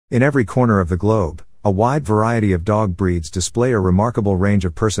In every corner of the globe, a wide variety of dog breeds display a remarkable range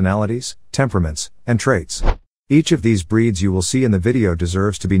of personalities, temperaments, and traits. Each of these breeds you will see in the video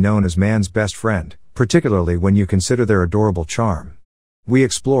deserves to be known as man's best friend, particularly when you consider their adorable charm. We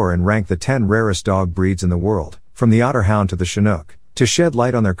explore and rank the 10 rarest dog breeds in the world, from the Otterhound to the Chinook, to shed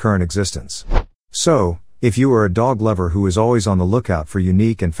light on their current existence. So, if you are a dog lover who is always on the lookout for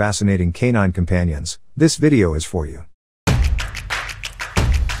unique and fascinating canine companions, this video is for you.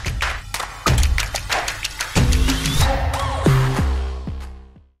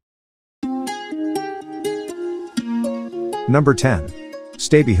 Number 10.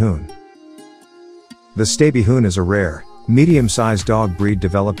 Stabyhoun. The Stabyhoun is a rare, medium-sized dog breed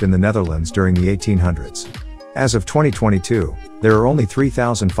developed in the Netherlands during the 1800s. As of 2022, there are only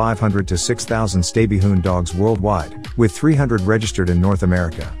 3,500 to 6,000 Stabyhoun dogs worldwide, with 300 registered in North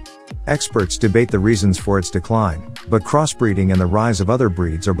America. Experts debate the reasons for its decline, but crossbreeding and the rise of other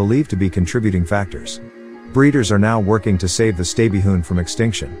breeds are believed to be contributing factors. Breeders are now working to save the Stabyhoun from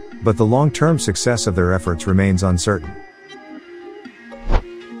extinction, but the long-term success of their efforts remains uncertain.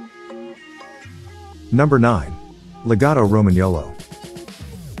 Number 9. Legato Romagnolo.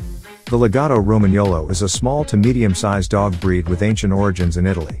 The Legato Romagnolo is a small to medium-sized dog breed with ancient origins in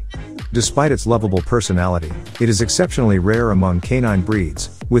Italy. Despite its lovable personality, it is exceptionally rare among canine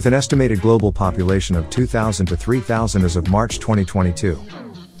breeds, with an estimated global population of 2,000 to 3,000 as of March 2022.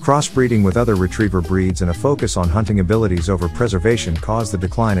 Crossbreeding with other retriever breeds and a focus on hunting abilities over preservation caused the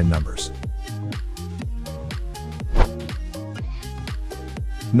decline in numbers.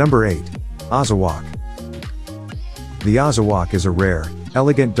 Number 8. Azawak. The Azawak is a rare,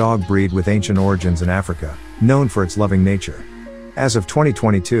 elegant dog breed with ancient origins in Africa, known for its loving nature. As of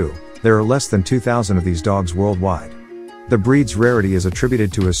 2022, there are less than 2,000 of these dogs worldwide. The breed's rarity is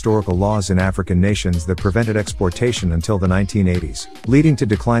attributed to historical laws in African nations that prevented exportation until the 1980s, leading to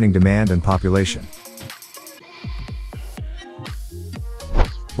declining demand and population.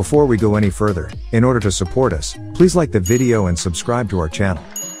 Before we go any further, in order to support us, please like the video and subscribe to our channel.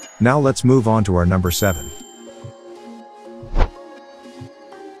 Now let's move on to our number 7.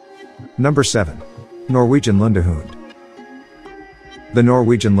 Number 7. Norwegian Lundehund. The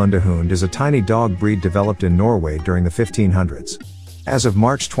Norwegian Lundehund is a tiny dog breed developed in Norway during the 1500s. As of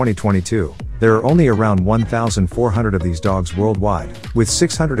March 2022, there are only around 1,400 of these dogs worldwide, with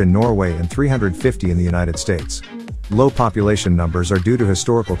 600 in Norway and 350 in the United States. Low population numbers are due to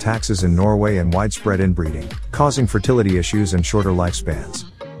historical taxes in Norway and widespread inbreeding, causing fertility issues and shorter lifespans.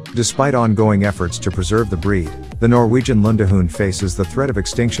 Despite ongoing efforts to preserve the breed, the Norwegian Lundehund faces the threat of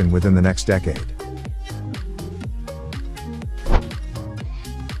extinction within the next decade.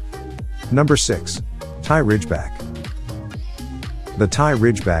 Number 6. Thai Ridgeback. The Thai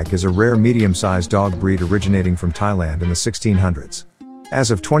Ridgeback is a rare medium-sized dog breed originating from Thailand in the 1600s.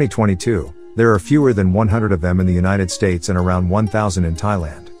 As of 2022, there are fewer than 100 of them in the United States and around 1,000 in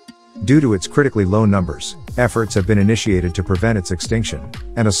Thailand. Due to its critically low numbers, efforts have been initiated to prevent its extinction,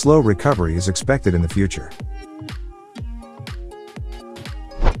 and a slow recovery is expected in the future.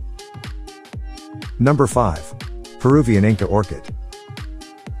 Number 5. Peruvian Inca Orchid.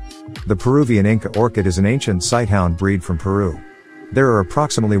 The Peruvian Inca Orchid is an ancient sighthound breed from Peru. There are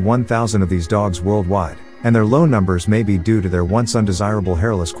approximately 1,000 of these dogs worldwide, and their low numbers may be due to their once undesirable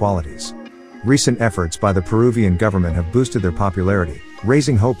hairless qualities. Recent efforts by the Peruvian government have boosted their popularity,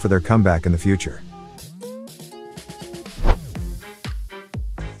 raising hope for their comeback in the future.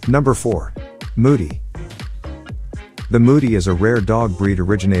 Number 4. Moody. The Moody is a rare dog breed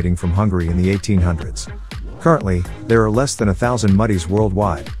originating from Hungary in the 1800s. Currently, there are less than 1,000 Muddies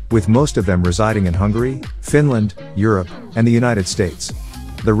worldwide, with most of them residing in Hungary, Finland, Europe, and the United States.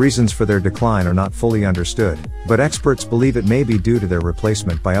 The reasons for their decline are not fully understood, but experts believe it may be due to their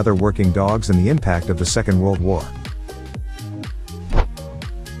replacement by other working dogs and the impact of the Second World War.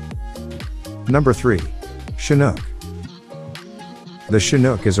 Number 3. Chinook. The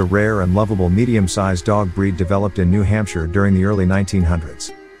Chinook is a rare and lovable medium-sized dog breed developed in New Hampshire during the early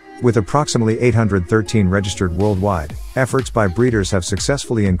 1900s. With approximately 813 registered worldwide, efforts by breeders have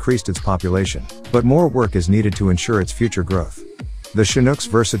successfully increased its population, but more work is needed to ensure its future growth. The Chinook's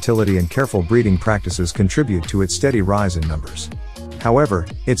versatility and careful breeding practices contribute to its steady rise in numbers. However,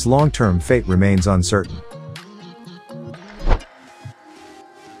 its long-term fate remains uncertain.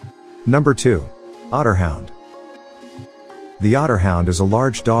 Number 2. Otterhound. The Otterhound is a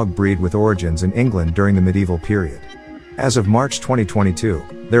large dog breed with origins in England during the medieval period. As of March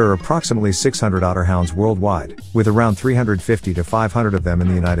 2022, there are approximately 600 Otterhounds worldwide, with around 350 to 500 of them in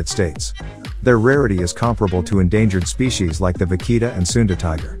the United States. Their rarity is comparable to endangered species like the vaquita and Sunda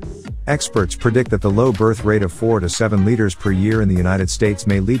tiger. Experts predict that the low birth rate of 4 to 7 liters per year in the United States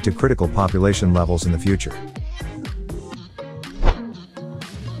may lead to critical population levels in the future.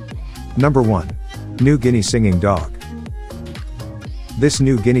 Number 1. New Guinea Singing Dog. This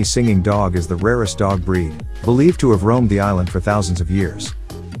New Guinea Singing Dog is the rarest dog breed, believed to have roamed the island for thousands of years.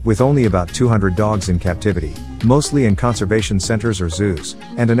 With only about 200 dogs in captivity, mostly in conservation centers or zoos,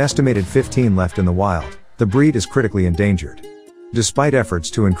 and an estimated 15 left in the wild, the breed is critically endangered. Despite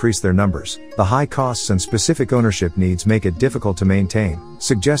efforts to increase their numbers, the high costs and specific ownership needs make it difficult to maintain,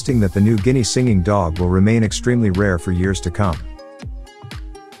 suggesting that the New Guinea Singing Dog will remain extremely rare for years to come.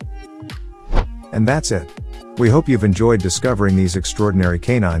 And that's it. We hope you've enjoyed discovering these extraordinary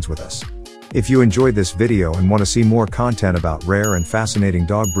canines with us. If you enjoyed this video and want to see more content about rare and fascinating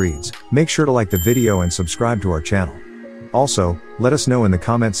dog breeds, make sure to like the video and subscribe to our channel. Also, let us know in the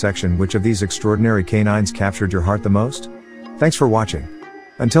comment section which of these extraordinary canines captured your heart the most. Thanks for watching.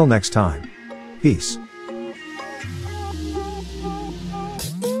 Until next time. Peace.